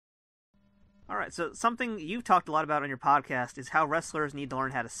All right, so something you've talked a lot about on your podcast is how wrestlers need to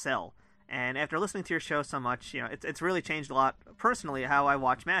learn how to sell. And after listening to your show so much, it's really changed a lot personally how I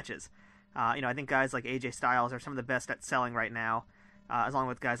watch matches. I think guys like AJ Styles are some of the best at selling right now, along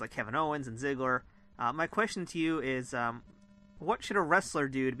with guys like Kevin Owens and Ziggler. My question to you is, what should a wrestler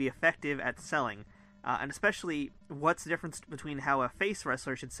do to be effective at selling? And especially, what's the difference between how a face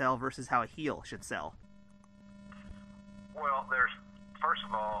wrestler should sell versus how a heel should sell? Well, first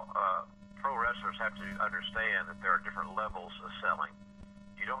of all, pro wrestlers have to understand that there are different levels of selling.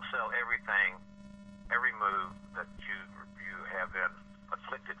 You don't sell everything, every move that you have been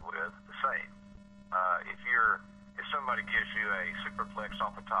afflicted with the same. If somebody gives you a superplex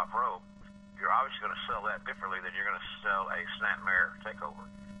off the top rope, you're obviously going to sell that differently than you're going to sell a snapmare takeover.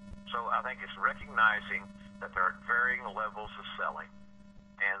 So I think it's recognizing that there are varying levels of selling,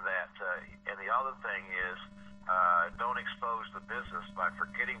 and that and the other thing is don't expose the business by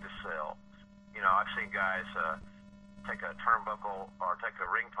forgetting to sell. I've seen guys take a turnbuckle or take a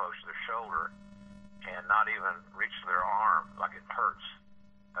ring post to their shoulder and not even reach their arm, like it hurts.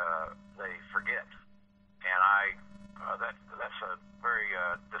 They forget, and that's a very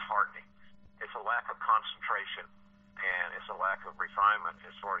disheartening. It's a lack of concentration, and it's a lack of refinement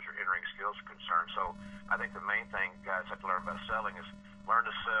as far as your in-ring skills are concerned. So I think the main thing guys have to learn about selling is learn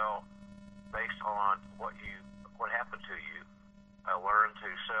to sell based on what happened to you. Learn to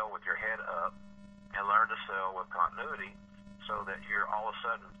sell with your head up, and learn to sell with continuity, so that you're all of a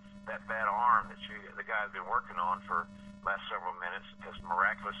sudden that bad arm that the guy has been working on for the last several minutes has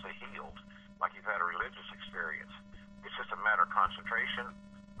miraculously healed, like you've had a religious experience. It's just a matter of concentration,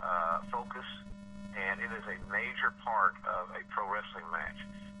 focus, and it is a major part of a pro wrestling match.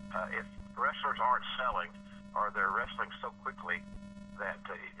 If wrestlers aren't selling, or they're wrestling so quickly that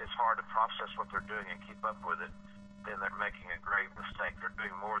it's hard to process what they're doing and keep up with it, then they're making a grave mistake. They're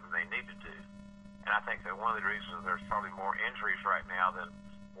doing more than they need to do. And I think that one of the reasons there's probably more injuries right now than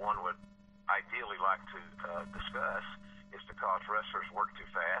one would ideally like to discuss is because wrestlers work too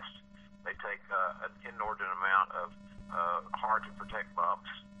fast. They take an inordinate amount of hard-to-protect bumps,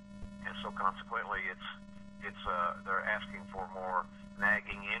 and so consequently they're asking for more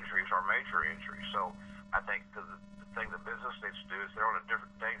nagging injuries or major injuries. So I think the thing the business needs to do is they're on a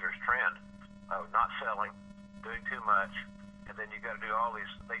different dangerous trend of not selling, doing too much, and then you got to do all these.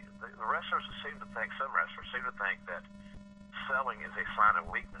 The wrestlers some wrestlers seem to think that selling is a sign of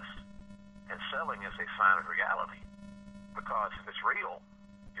weakness, and selling is a sign of reality. Because if it's real,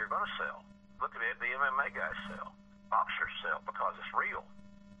 you're going to sell. Look at it, the MMA guys sell. Boxers sell because it's real.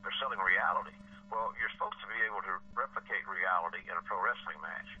 They're selling reality. Well, you're supposed to be able to replicate reality in a pro wrestling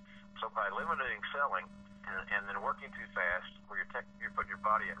match. So by limiting selling and then working too fast, where you're putting your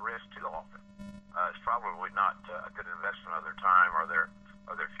body at risk too often, it's probably not a good investment of their time or their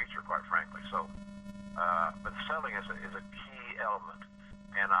future, quite frankly. So, but selling is a key element,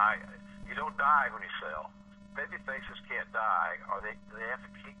 and you don't die when you sell. Baby faces can't die, or they have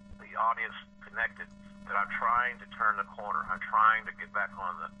to keep the audience connected. That I'm trying to turn the corner. I'm trying to get back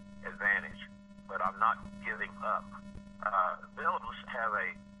on the advantage, but I'm not giving up. Villains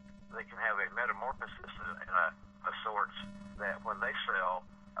they can have a metamorphosis and a sorts that when they sell,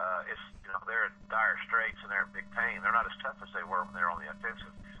 they're in dire straits and they're in big pain. They're not as tough as they were when they were on the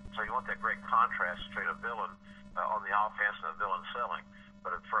offensive. So you want that great contrast between a villain on the offense and a villain selling.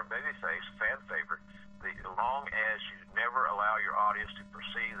 But for a babyface, fan favorite, as long as you never allow your audience to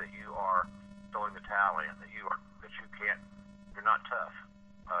perceive that you are throwing the towel in, that you're not tough,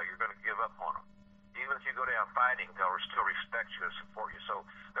 you're going to give up on them. Even if you go down fighting, they'll still respect you and support you. So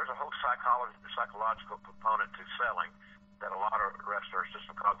there's a whole psychological component to selling that a lot of wrestlers, just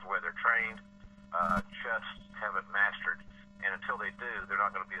because of the way they're trained, just haven't mastered. And until they do, they're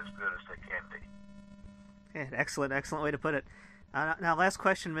not going to be as good as they can be. Yeah, excellent way to put it. Now, last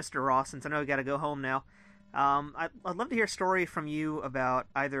question, Mr. Ross, since I know we got to go home now. I'd love to hear a story from you about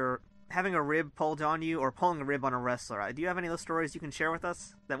either having a rib pulled on you or pulling a rib on a wrestler. Do you have any of those stories you can share with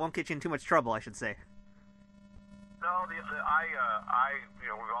us that won't get you in too much trouble, I should say? No, we've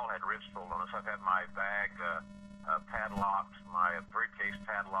all had ribs pulled on us. I've had my bag padlocked, my briefcase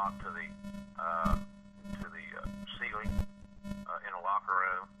padlocked to the ceiling in a locker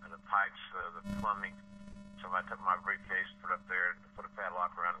room, and the pipes, the plumbing. Somebody took my briefcase, put it up there, and put a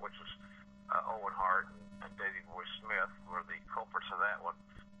padlock around it, which was Owen Hart and Davey Boy Smith were the culprits of that one.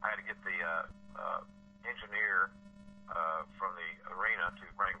 I had to get the engineer from the arena to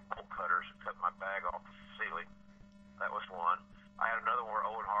bring bolt cutters and cut my bag off the ceiling. That was one. I had another one where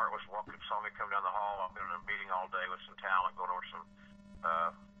Owen Hart saw me come down the hall. I've been in a meeting all day with some talent, going over some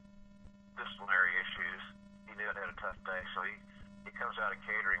disciplinary issues. He knew I'd had a tough day, so he comes out of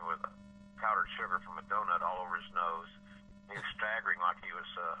catering with a powdered sugar from a donut all over his nose. He was staggering like he was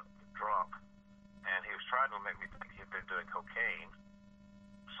drunk, and he was trying to make me think he'd been doing cocaine.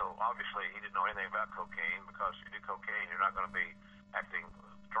 So obviously he didn't know anything about cocaine, because if you do cocaine, you're not going to be acting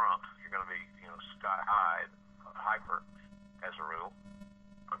drunk. You're going to be, sky high, hyper, as a rule,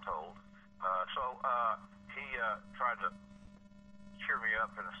 I'm told. So he tried to cheer me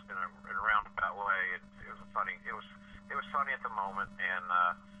up in a roundabout way. It was funny. It was funny at the moment, and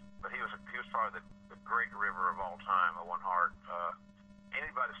but he was probably the great river of all time, a One Heart.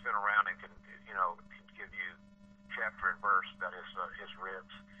 Anybody that's been around and can give you chapter and verse about his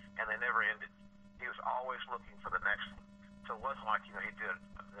ribs, and they never ended. He was always looking for the next one. So it wasn't like he would do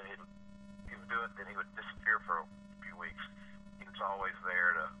it, then he would disappear for a few weeks. He was always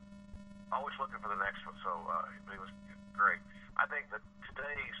there always looking for the next one. So he was great. I think that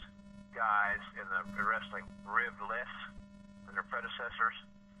today's guys in the wrestling rib less than their predecessors,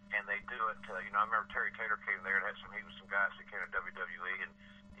 and they do it. I remember Terry Taylor came there and he was some guys that came to WWE, and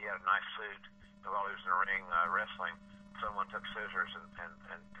he had a nice suit. And while he was in the ring wrestling, someone took scissors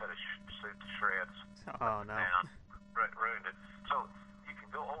and cut his suit to shreds. Oh no! Down, ruined it. So you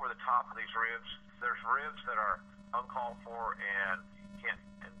can go over the top of these ribs. There's ribs that are uncalled for and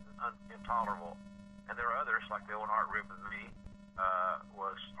intolerable, and there are others, like the Owen Hart rib with me,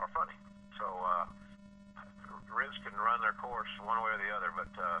 are funny. So ribs can run their course one way or the other,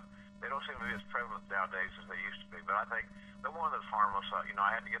 but they don't seem to be as prevalent nowadays as they used to be. But I think the one that's harmless, I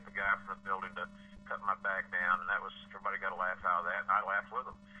had to get the guy from the building to cut my back down, and that was, everybody got a laugh out of that, and I laughed with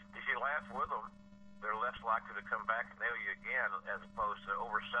them. If you laugh with them, they're less likely to come back and nail you again, as opposed to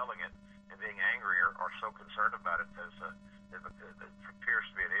overselling it and being angry or so concerned about it as it appears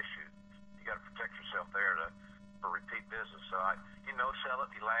to be an issue. You got to protect yourself there for repeat business. So sell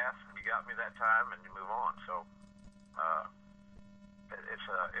it, you laugh, you got me that time, and you move on. So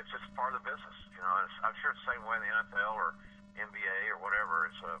it's just part of the business, and I'm sure it's the same way in the NFL or NBA or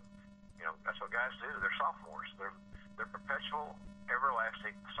whatever. It's that's what guys do. They're sophomores. They're perpetual,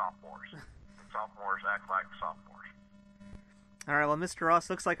 everlasting sophomores. And sophomores act like sophomores. All right, well, Mr. Ross,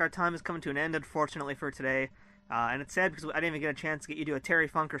 looks like our time is coming to an end, unfortunately, for today. And it's sad because I didn't even get a chance to get you to do a Terry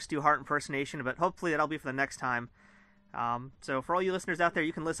Funk or Stu Hart impersonation, but hopefully that'll be for the next time. So for all you listeners out there,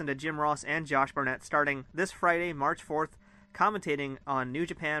 you can listen to Jim Ross and Josh Barnett starting this Friday, March 4th, commentating on New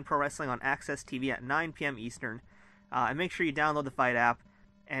Japan Pro Wrestling on AXS TV at 9 p.m. Eastern. And make sure you download the Fight app.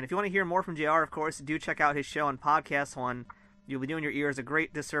 And if you want to hear more from JR, of course, do check out his show on Podcast One. You'll be doing your ears a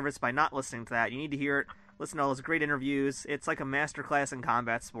great disservice by not listening to that. You need to hear it. Listen to all those great interviews. It's like a masterclass in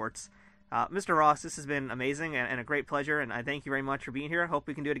combat sports. Mr. Ross, this has been amazing and a great pleasure, and I thank you very much for being here. I hope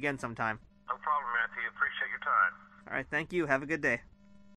we can do it again sometime. No problem, Matthew. Appreciate your time. All right, thank you. Have a good day.